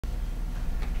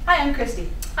Hi, I'm Christy.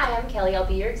 Hi, I'm Kelly. I'll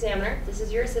be your examiner. This is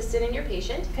your assistant and your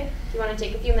patient. Okay. If you want to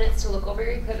take a few minutes to look over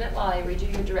your equipment while I read you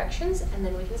your directions, and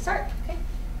then we can start. Okay.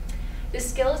 This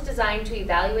skill is designed to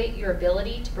evaluate your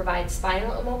ability to provide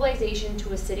spinal immobilization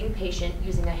to a sitting patient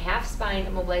using a half-spine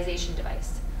immobilization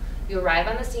device. You arrive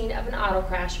on the scene of an auto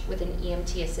crash with an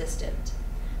EMT assistant.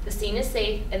 The scene is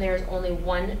safe and there is only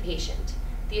one patient.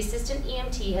 The assistant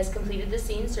EMT has completed the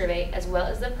scene survey as well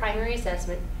as the primary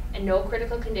assessment, and no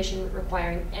critical condition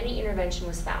requiring any intervention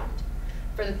was found.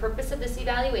 For the purpose of this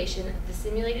evaluation, the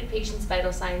simulated patient's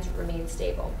vital signs remain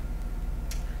stable.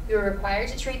 You are required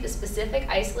to treat the specific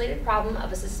isolated problem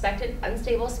of a suspected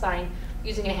unstable spine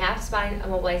using a half-spine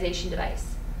immobilization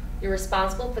device. You're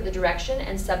responsible for the direction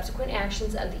and subsequent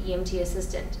actions of the EMT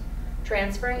assistant.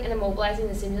 Transferring and immobilizing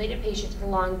the simulated patient to the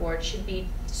longboard should be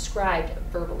described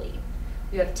verbally.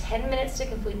 You have 10 minutes to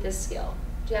complete this skill.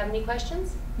 Do you have any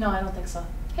questions? No, I don't think so.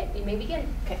 Okay, you may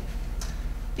begin. Okay.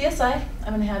 PSI, I'm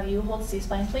going to have you hold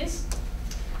C-spine, please.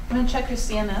 I'm going to check your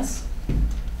CMS.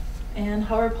 And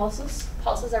how are pulses?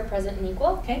 Pulses are present and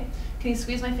equal. Okay. Can you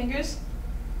squeeze my fingers?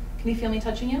 Can you feel me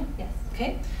touching you? Yes.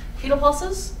 Okay. Fetal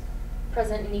pulses?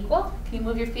 Present and equal. Can you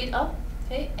move your feet up?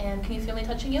 Okay. And can you feel me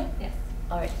touching you? Yes.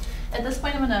 All right. At this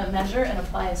point, I'm going to measure and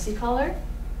apply a C-collar.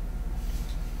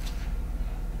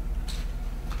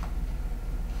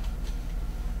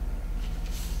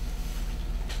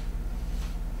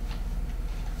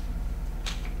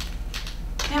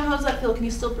 Ma'am, how does that feel? Can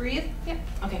you still breathe? Yep.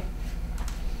 Okay.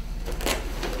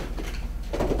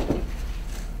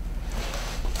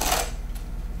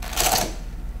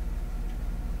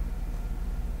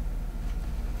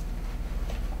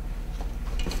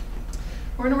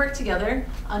 We're going to work together.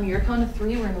 On your count of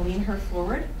 3, we're going to lean her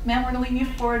forward. Ma'am, we're going to lean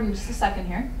you forward in just a second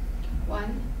here.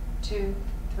 1, 2,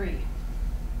 3.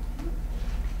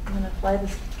 I'm going to apply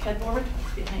this headboard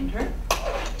behind her.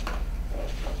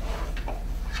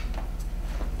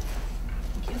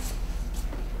 Thank you.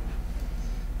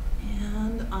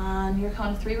 And on your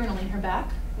count of 3, we're going to lean her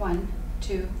back. 1,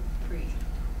 2, 3.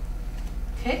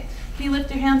 Okay. Can you lift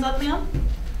your hands up, ma'am?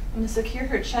 I'm going to secure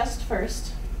her chest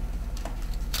first.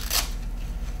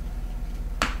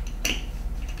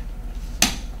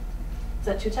 Is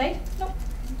that too tight? Nope.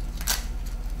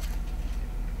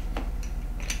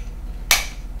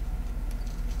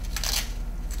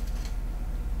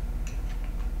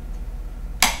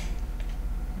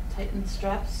 Tighten the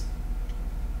straps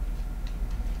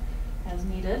as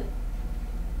needed.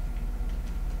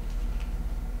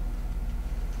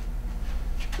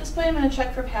 At this point, I'm going to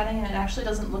check for padding, and it actually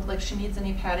doesn't look like she needs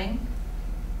any padding.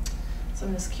 So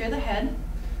I'm going to secure the head.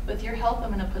 With your help,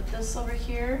 I'm going to put this over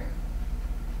here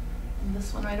and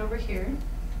this one right over here.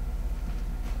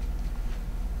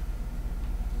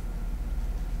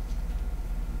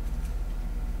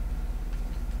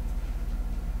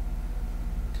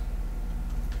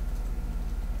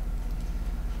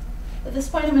 At this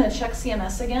point, I'm going to check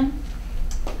CMS again.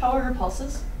 How are her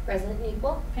pulses? Present and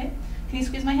equal. Okay. Can you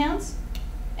squeeze my hands?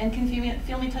 And can you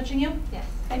feel me touching you? Yes.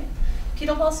 Okay.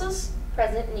 Fetal pulses?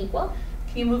 Present and equal.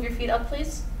 Can you move your feet up,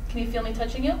 please? Can you feel me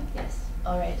touching you? Yes.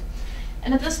 All right.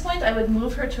 And at this point, I would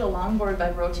move her to a longboard by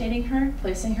rotating her,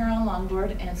 placing her on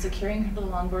longboard, and securing her to the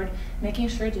longboard, making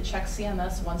sure to check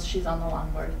CMS once she's on the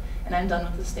longboard. And I'm done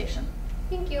with the station.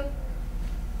 Thank you.